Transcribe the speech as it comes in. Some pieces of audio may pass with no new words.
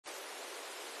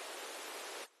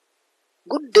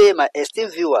Good day, my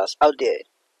esteemed viewers out there.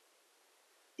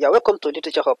 You are welcome to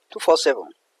Literature Hub 247.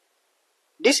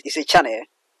 This is a channel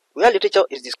where literature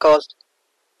is discussed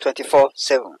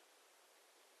 24/7.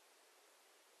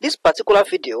 This particular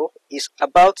video is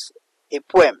about a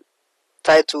poem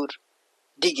titled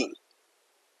Digging.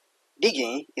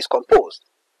 Digging is composed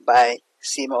by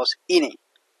Seamus Heany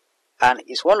and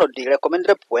is one of the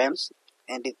recommended poems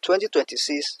in the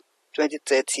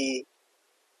 2026-2030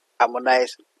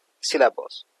 Harmonized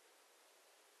Syllabus.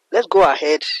 Let's go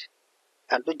ahead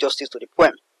and do justice to the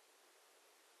poem.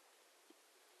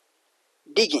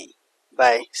 Digging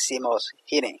by Seamus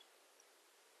Heany.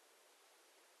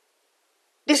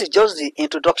 This is just the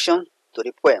introduction to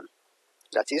the poem,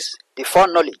 that is, the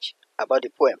foreknowledge about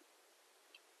the poem.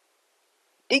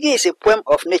 Digging is a poem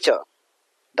of nature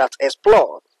that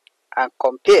explores and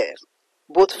compares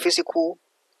both physical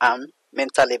and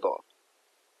mental labor.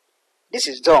 This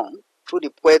is done through the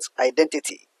poet's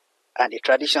identity and the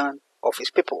tradition of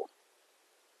his people.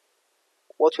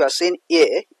 What we are saying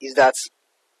here is that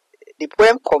the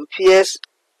poem compares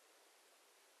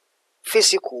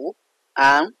physical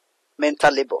and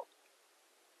mental labor.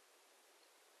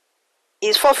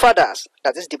 His forefathers,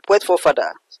 that is the poet's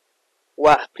forefathers,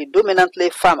 were predominantly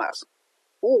farmers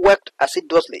who worked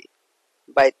assiduously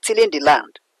by tilling the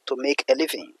land to make a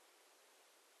living.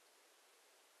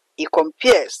 He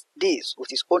compares this with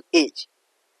his own age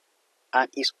and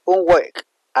his own work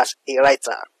as a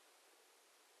writer.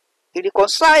 He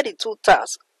reconciled the two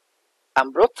tasks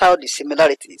and brought out the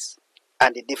similarities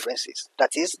and the differences,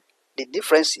 that is, the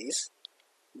differences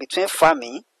between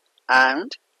farming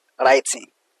and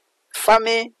writing.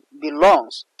 Farming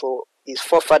belongs to his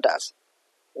forefathers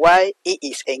while he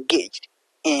is engaged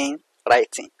in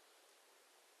writing.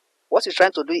 What he's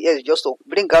trying to do here is just to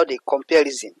bring out the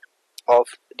comparison of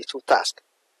the two tasks.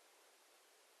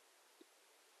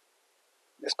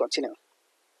 Let's continue.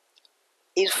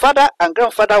 His father and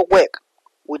grandfather worked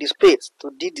with the spades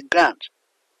to dig the ground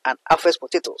and harvest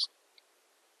potatoes.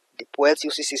 The poet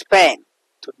uses his pen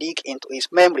to dig into his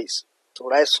memories to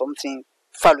write something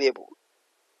valuable.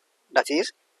 That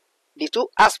is, the two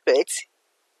aspects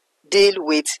deal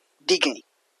with digging.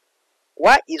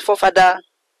 While his forefather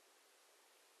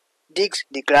digs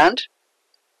the ground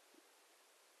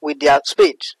with their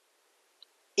spades,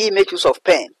 he makes use of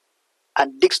pen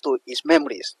and digs to his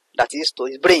memories, that is, to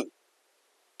his brain,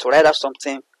 to write out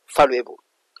something valuable.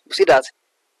 You see that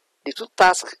the two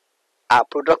tasks are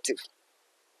productive.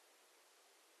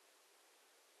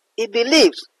 He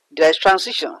believes there is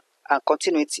transition and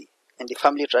continuity in the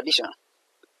family tradition.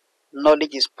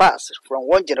 Knowledge is passed from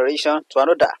one generation to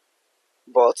another,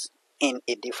 but in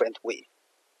a different way.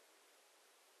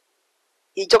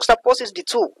 He juxtaposes the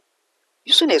two,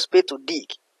 using a spade to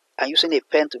dig and using a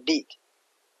pen to dig.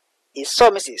 He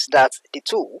surmises that the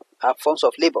two are forms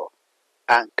of labor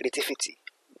and creativity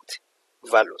with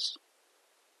values.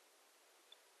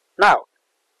 Now,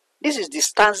 this is the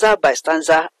stanza by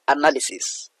stanza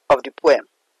analysis of the poem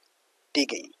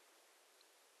Digging.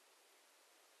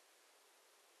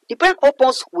 The poem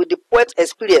opens with the poet's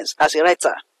experience as a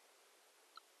writer.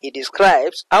 He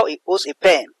describes how he holds a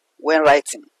pen when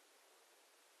writing.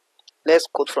 Let's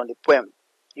quote from the poem.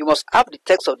 You must have the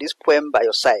text of this poem by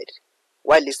your side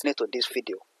while listening to this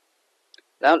video.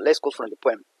 Now let's quote from the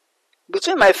poem.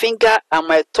 Between my finger and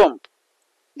my thumb,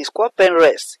 the square pen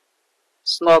rests,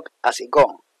 snug as a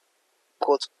gun,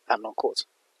 quote and unquote.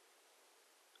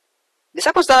 The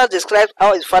second stanza describes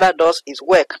how his father does his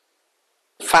work,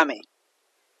 farming.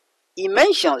 He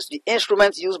mentions the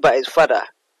instrument used by his father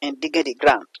in digging the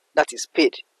ground, that is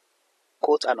spade,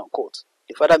 quote and unquote.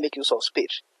 The father makes use of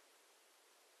spade.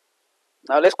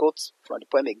 Now let's quote from the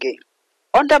poem again.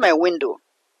 Under my window,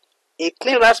 a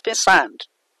clean rasping sound,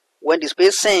 when the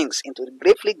spade sinks into the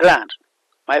gravely ground,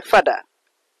 my father,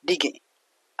 digging,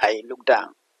 I look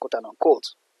down, quote and unquote.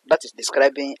 That is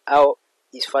describing how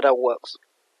his father works.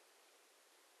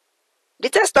 The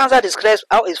third stanza describes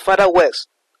how his father works.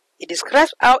 It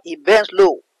describes how he bends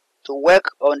low to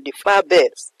work on the flower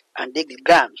beds and dig the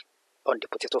ground on the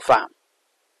potato farm.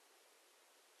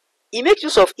 He makes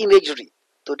use of imagery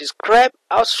to describe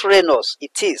how strenuous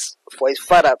it is for his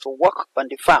father to work on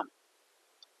the farm.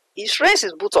 He strains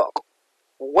his buttock,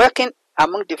 working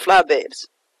among the flower beds.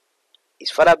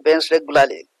 His father bends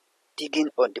regularly, digging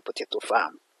on the potato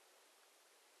farm.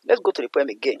 Let's go to the poem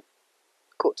again.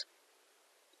 Quote.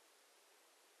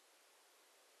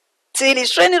 Till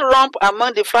his training rump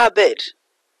among the flower bed,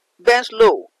 bends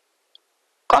low,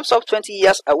 comes up 20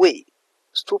 years away,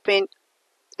 stooping,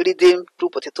 reading through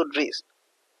potato drills,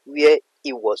 where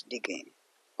he was digging.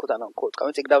 Quote and unquote. Can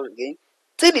we take that again?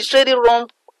 Till his training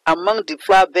rump among the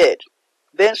flower bed,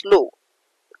 bends low,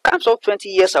 comes up 20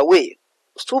 years away,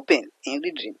 stooping in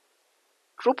reading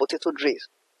through potato drays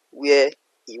where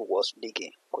he was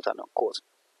digging, quote and unquote.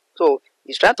 So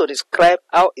he's trying to describe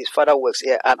how his father works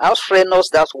here and how strenuous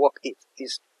that work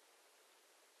is.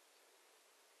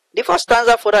 The first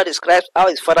stanza further describes how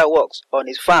his father works on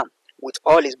his farm with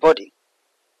all his body.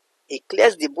 He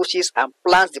clears the bushes and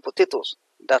plants the potatoes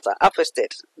that are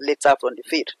harvested later from the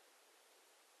field.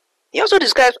 He also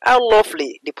describes how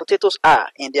lovely the potatoes are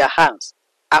in their hands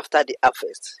after the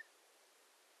harvest.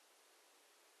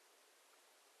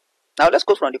 Now let's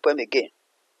go from the poem again.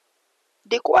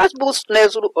 The coarse boots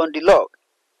nestled on the log.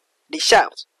 The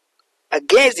shaft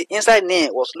against the inside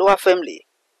nail was lower firmly.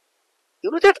 He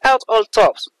rooted out all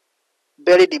tops,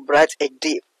 buried the bright egg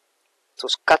deep to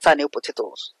scatter new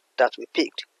potatoes that we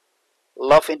picked,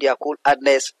 laughing their cool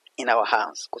hardness in our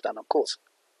hands, quote and unquote.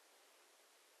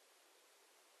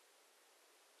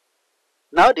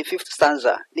 Now the fifth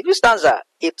stanza. The fifth stanza,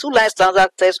 a two-line stanza,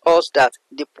 tells us that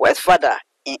the poet's father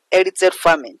inherited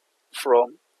farming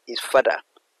from his father.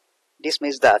 This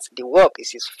means that the work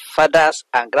is his father's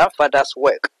and grandfather's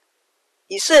work.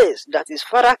 He says that his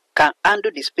father can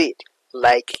handle the spade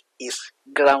like his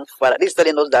grandfather. This is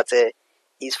telling us that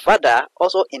his father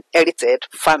also inherited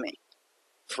farming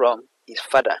from his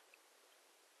father.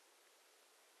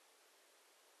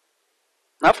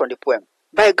 Now from the poem.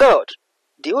 By God,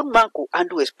 the old man could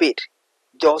handle a spade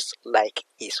just like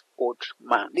his old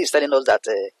man. This is telling us that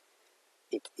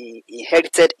he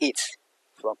inherited it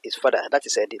from his father. That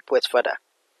is the poet's father.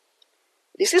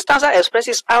 The sixth stanza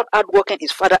expresses how hardworking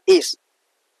his father is.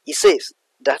 He says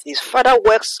that his father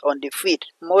works on the field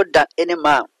more than any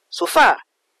man. So far,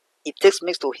 it takes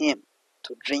me to him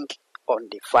to drink on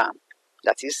the farm.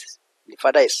 That is, the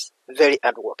father is very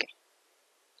hardworking,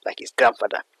 like his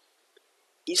grandfather.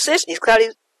 He says he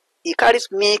carries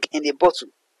milk in a bottle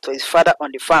to his father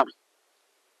on the farm.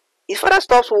 His father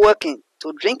stops working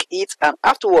to drink it and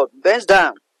afterward bends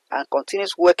down and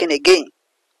continues working again.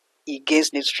 He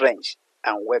gains new strength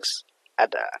and works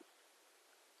harder.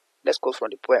 Let's go from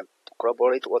the poem to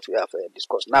corroborate what we have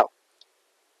discussed now.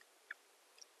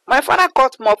 My father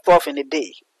cut more tough in a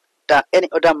day than any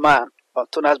other man on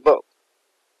Tonersburg.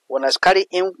 When I carry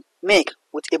him milk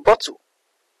with a bottle,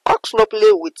 cut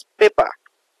sloppily with paper,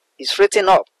 he straightened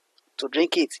up to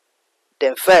drink it,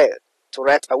 then fell to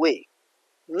right away,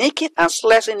 nicking and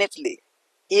slicing neatly,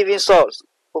 even soles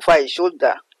over his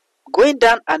shoulder, going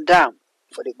down and down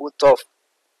for the good tough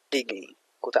digging,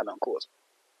 quote and unquote.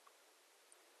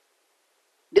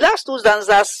 The last two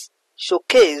stanzas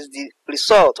showcase the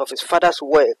result of his father's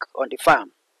work on the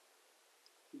farm.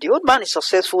 The old man is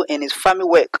successful in his farming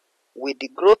work with the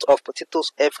growth of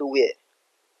potatoes everywhere.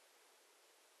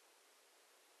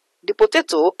 The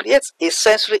potato creates a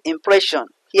sensory impression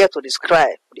here to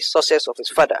describe the success of his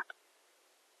father.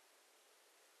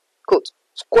 Quote,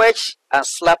 squelch and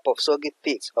slap of soggy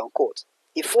pits, unquote.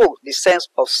 Evokes the sense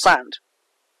of sand.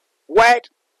 White,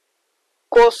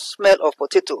 cold smell of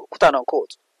potato, quote and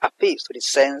unquote, appeals to the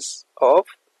sense of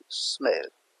smell.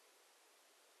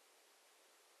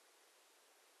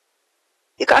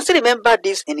 He can still remember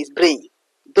this in his brain,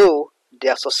 though they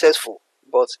are successful,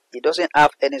 but he doesn't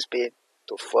have any space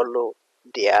to follow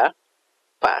their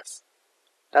path.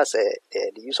 That's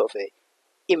the use of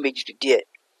imagery there.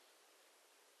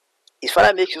 His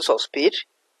father makes use of speed,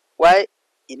 while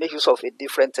he makes use of a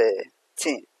different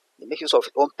thing. He makes use of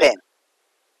his own pen.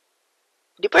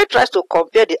 The poet tries to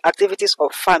compare the activities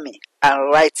of farming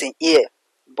and writing here,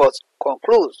 but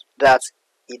concludes that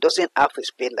he doesn't have a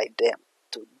spade like them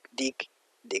to dig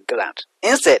the ground.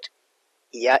 Instead,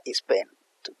 he has his pen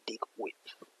to dig with.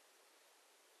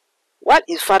 While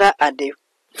his father and the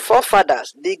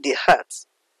forefathers dig the earth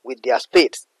with their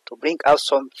spades to bring out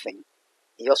something,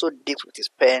 he also digs with his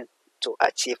pen to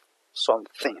achieve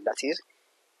something. That is,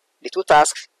 the two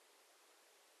tasks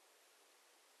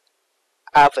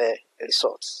have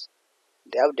results.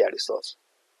 They have their results,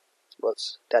 but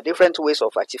there are different ways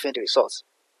of achieving the results,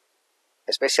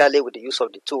 especially with the use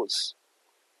of the tools.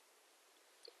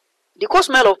 The cold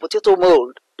smell of potato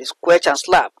mold, the squelch and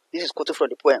slap. This is quoted from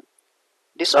the poem.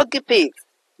 The soggy pig,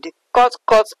 the cut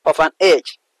of an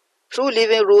edge, true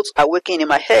living roots are waking in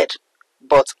my head,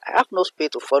 but I have no space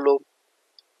to follow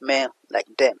men like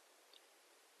them.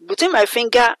 Between my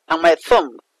finger and my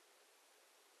thumb,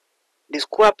 the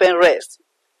square pen rests,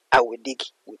 I will dig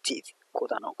with it,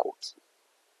 quote and unquote.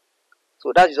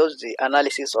 So that is just the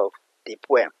analysis of the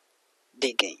poem,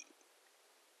 Digging.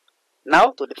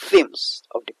 Now to the themes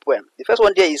of the poem. The first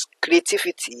one there is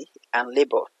creativity and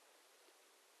labor.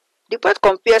 The poet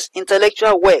compares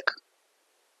intellectual work,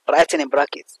 writing in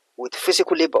brackets, with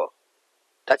physical labor,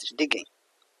 that is digging.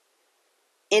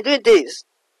 In doing this,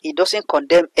 he doesn't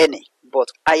condemn any, but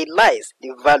highlights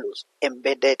the values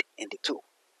embedded in the two.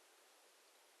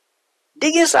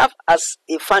 Digging serves as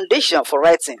a foundation for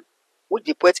writing, which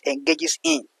the poet engages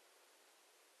in.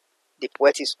 The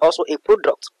poet is also a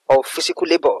product of physical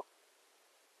labor.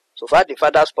 So far, the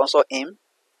father sponsored him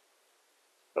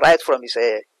right from his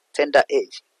tender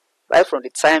age, right from the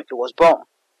time he was born.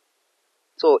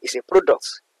 So it's a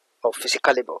product of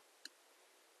physical labor.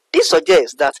 This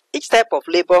suggests that each type of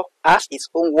labor has its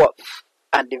own worth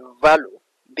and the value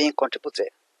being contributed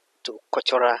to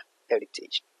cultural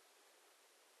heritage.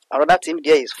 Another theme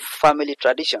there is family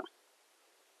tradition.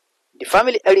 The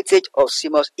family heritage of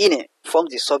Seamus Heany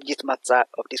forms the subject matter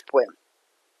of this poem.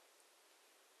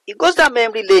 He goes down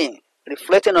memory lane,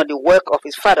 reflecting on the work of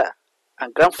his father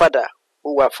and grandfather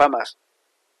who were farmers.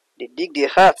 They dig the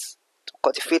earth to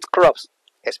cultivate crops,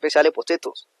 especially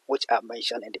potatoes, which are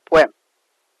mentioned in the poem.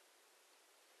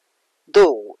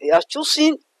 Though he has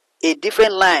chosen a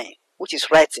different line, which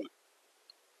is writing,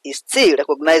 he still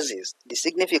recognizes the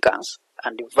significance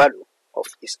and the value of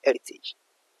his heritage.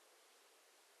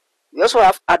 We also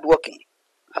have hardworking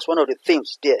as one of the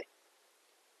themes there.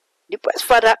 The poet's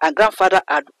father and grandfather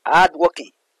are hardworking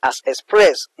as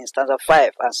expressed in stanza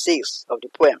 5 and 6 of the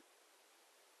poem.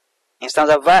 In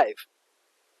stanza 5,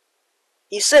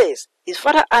 he says his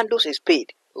father handles his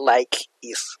spade like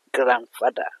his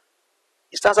grandfather.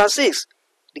 In stanza 6,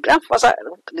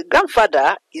 the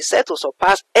grandfather is said to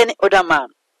surpass any other man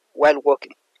while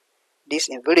working. This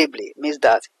invariably means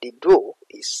that the duo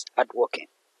is hardworking.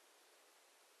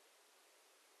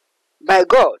 By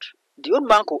God, the old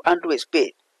man could handle a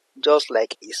spade just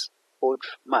like his old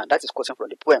man. That is quoting from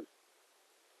the poem.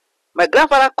 My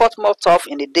grandfather cut more tough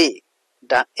in the day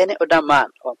than any other man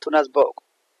on Tunersburg.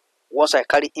 Once I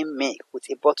carry him me with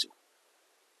a bottle,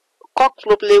 cocked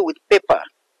slowly with paper,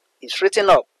 is written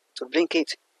up to drink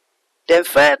it, then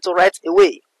fell to write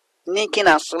away, nicking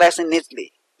and slicing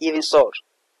neatly, even salt,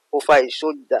 over his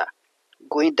shoulder,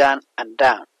 going down and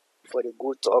down for the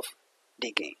good of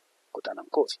digging, quote and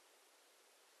unquote.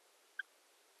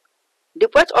 The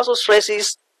poet also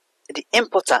stresses the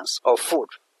importance of food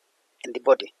in the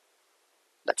body.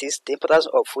 That is, the importance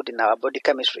of food in our body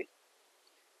chemistry.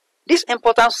 This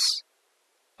importance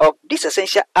of this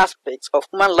essential aspect of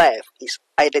human life is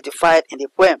identified in the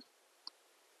poem.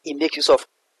 It makes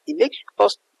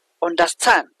us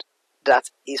understand that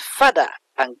his father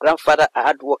and grandfather are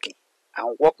hardworking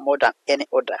and work more than any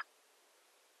other.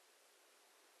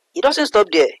 He doesn't stop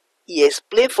there. He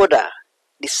explains further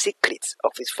the secret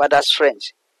of his father's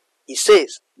strength. He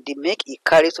says the milk he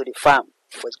carries to the farm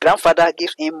for his grandfather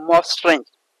gives him more strength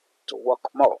to work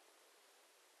more.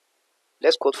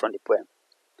 Let's quote from the poem.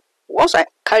 Once I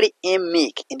carry in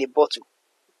milk in the bottle,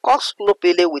 cut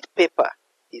slowly with paper,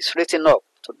 is written up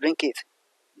to drink it,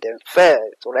 then fell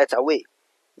to write away,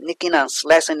 nicking and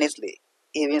slicing neatly,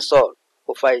 even salt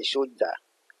over his shoulder,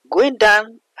 going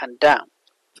down and down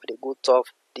for the good of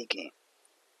digging.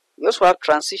 We also have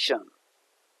transition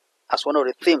as one of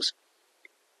the themes.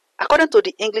 According to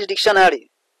the English dictionary,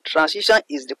 transition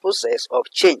is the process of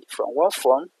change from one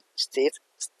form, state,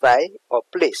 style, or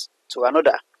place to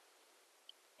another.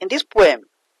 In this poem,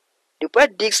 the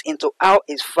poet digs into how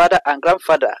his father and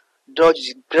grandfather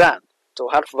dodged ground to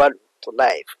add value to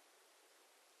life.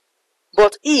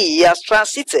 But he has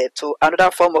transited to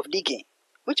another form of digging,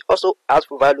 which also adds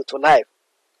value to life.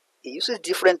 He uses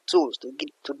different tools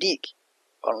to dig,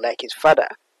 unlike his father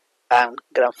and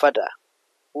grandfather,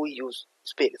 who use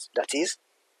spades. That is,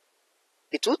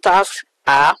 the two tasks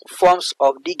are forms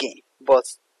of digging, but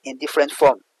in different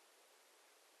forms.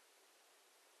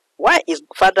 While his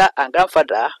father and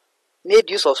grandfather made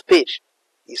use of spade,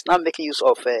 he's now making use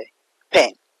of a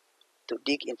pen to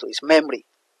dig into his memory,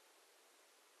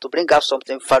 to bring out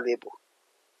something valuable.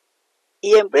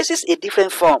 He embraces a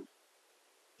different form.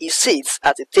 He sits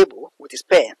at a table with his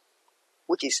pen,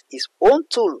 which is his own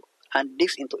tool, and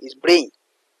digs into his brain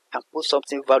and puts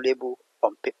something valuable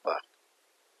on paper.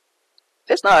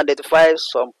 Let's now identify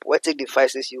some poetic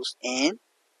devices used in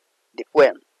the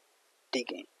poem,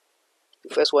 digging.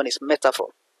 The first one is metaphor.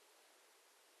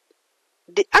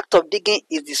 The act of digging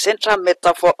is the central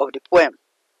metaphor of the poem.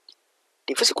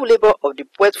 The physical labor of the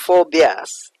poet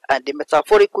forbears and the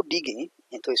metaphorical digging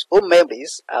into his own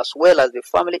memories as well as the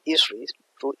family history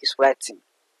through his writing.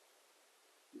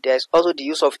 There is also the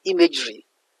use of imagery.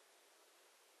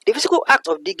 The physical act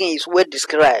of digging is well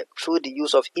described through the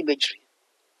use of imagery.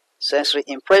 Sensory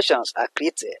impressions are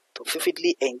created to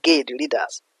vividly engage the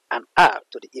readers and add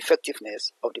to the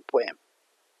effectiveness of the poem.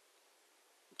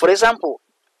 For example,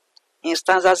 in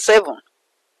stanza 7,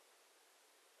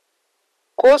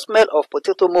 cold smell of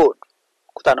potato mold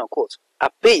quote unquote,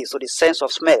 appeals to the sense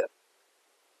of smell.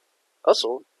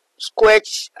 Also,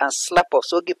 squelch and slap of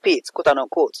soggy pit, quote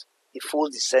unquote, it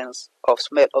fools the sense of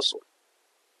smell also.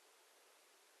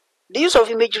 The use of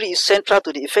imagery is central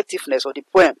to the effectiveness of the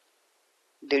poem.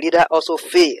 The reader also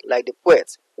feels like the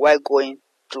poet while going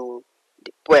through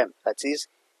the poem. That is,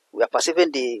 we are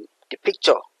perceiving the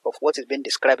picture of what is being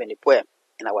described in the poem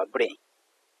in our brain.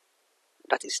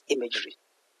 That is imagery.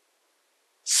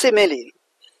 Similarly,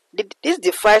 this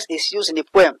device is used in the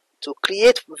poem to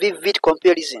create vivid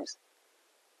comparisons.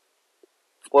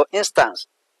 For instance,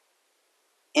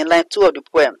 in line 2 of the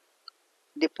poem,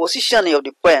 the positioning of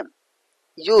the poem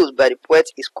used by the poet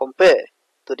is compared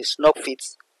to the snub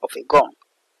feet of a gun.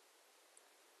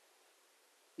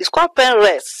 The square pen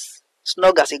rests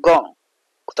snug as a gun,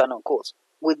 quote unquote.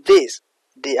 With this,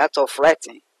 the act of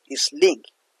writing is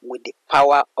linked with the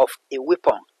power of a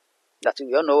weapon. That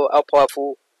we all know how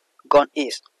powerful gun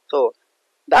is. So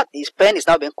that his pen is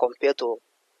now being compared to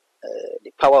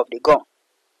the power of the gun.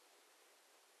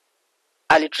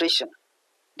 Alliteration.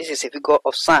 This is a figure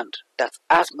of sound that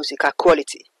adds musical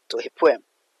quality to a poem.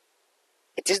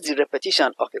 It is the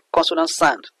repetition of a consonant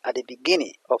sound at the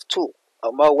beginning of 2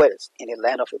 or more words in a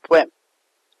line of a poem.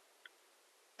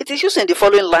 It is used in the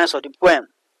following lines of the poem.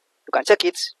 You can check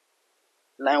it.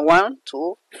 Line 1,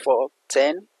 2, 4,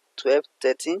 10, 12,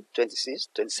 13, 26,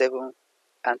 27,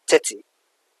 and 30.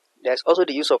 There is also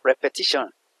the use of repetition.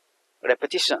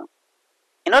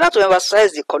 In order to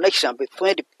emphasize the connection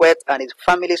between the poet and his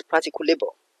family's practical labor.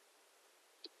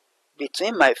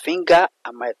 Between my finger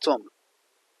and my thumb,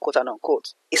 quote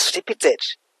unquote, is repeated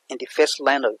in the first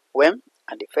line of the poem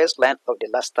and the first line of the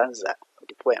last stanza of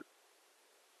the poem.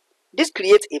 This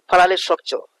creates a parallel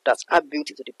structure that adds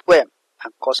beauty to the poem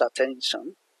and calls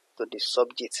attention to the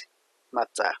subject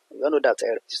matter. We all know that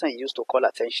repetition is used to call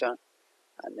attention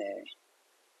and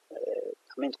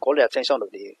call the attention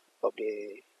of the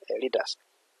readers.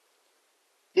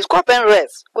 The square pen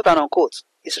rests, quote unquote,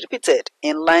 is repeated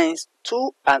in lines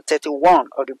 2 and 31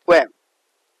 of the poem.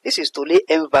 This is to lay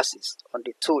emphasis on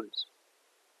the tools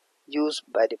used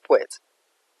by the poet.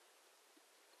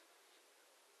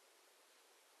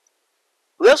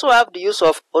 We also have the use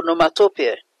of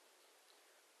onomatopoeia.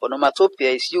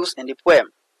 Onomatopoeia is used in the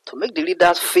poem to make the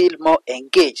readers feel more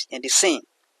engaged in the scene.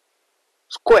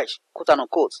 Squelch, quote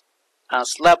unquote, and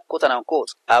slap, quote unquote,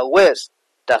 are words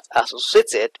that are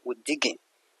associated with digging,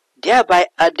 thereby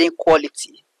adding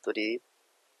quality to the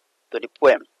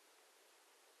poem.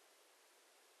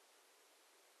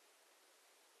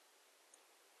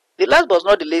 The last but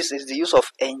not the least is the use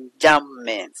of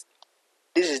enjambment.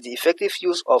 This is the effective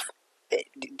use of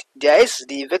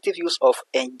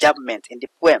enjambment in the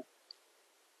poem.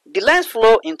 The lines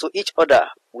flow into each other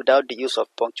without the use of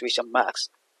punctuation marks.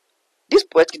 This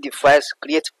poetic device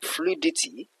creates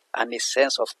fluidity and a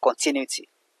sense of continuity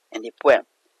in the poem.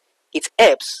 It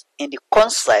helps in the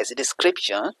concise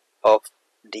description of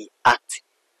the act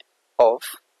of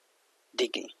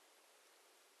digging.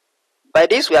 By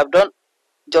this, we have done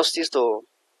justice to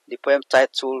the poem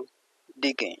titled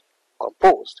Digging,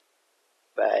 composed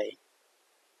by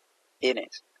Heany.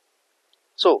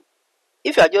 So,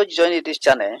 if you are just joining this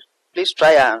channel, please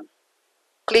try and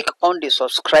click on the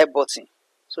subscribe button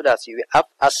so that you will have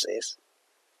access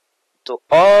to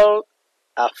all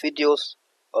our videos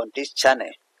on this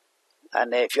channel.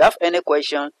 And if you have any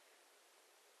question,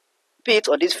 be it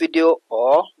on this video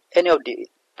or any of the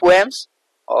poems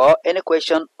or any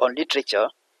question on literature,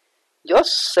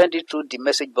 just send it through the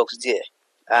message box there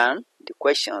and the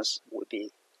questions will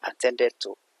be attended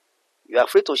to. You are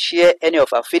free to share any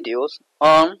of our videos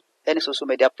on any social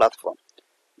media platform.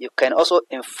 You can also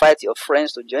invite your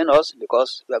friends to join us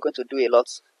because we are going to do a lot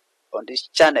on this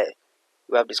channel.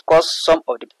 We have discussed some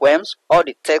of the poems. All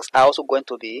the texts are also going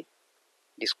to be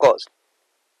discussed.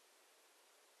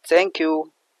 Thank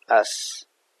you as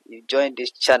you join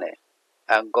this channel,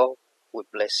 and God will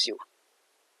bless you.